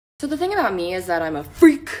So the thing about me is that I'm a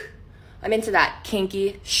freak. I'm into that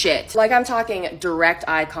kinky shit. Like, I'm talking direct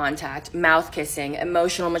eye contact, mouth kissing,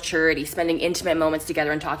 emotional maturity, spending intimate moments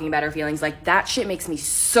together and talking about our feelings. Like, that shit makes me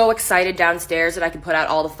so excited downstairs that I could put out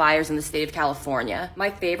all the fires in the state of California.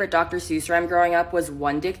 My favorite Dr. Seuss rhyme growing up was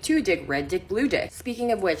one dick, two dick, red dick, blue dick.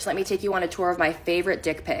 Speaking of which, let me take you on a tour of my favorite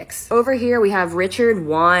dick pics. Over here, we have Richard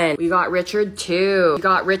 1, we got Richard 2, we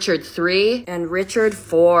got Richard 3, and Richard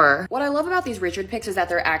 4. What I love about these Richard pics is that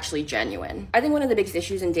they're actually genuine. I think one of the biggest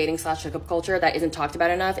issues in dating / hookup culture that isn't talked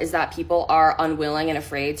about enough is that people are unwilling and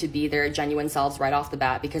afraid to be their genuine selves right off the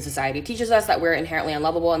bat because society teaches us that we're inherently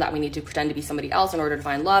unlovable and that we need to pretend to be somebody else in order to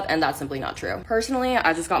find love, and that's simply not true. Personally,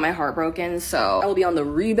 I just got my heart broken, so I will be on the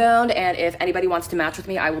rebound, and if anybody wants to match with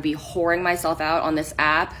me, I will be whoring myself out on this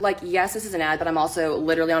app. Like, yes, this is an ad, but I'm also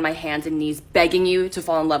literally on my hands and knees begging you to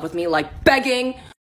fall in love with me, like begging.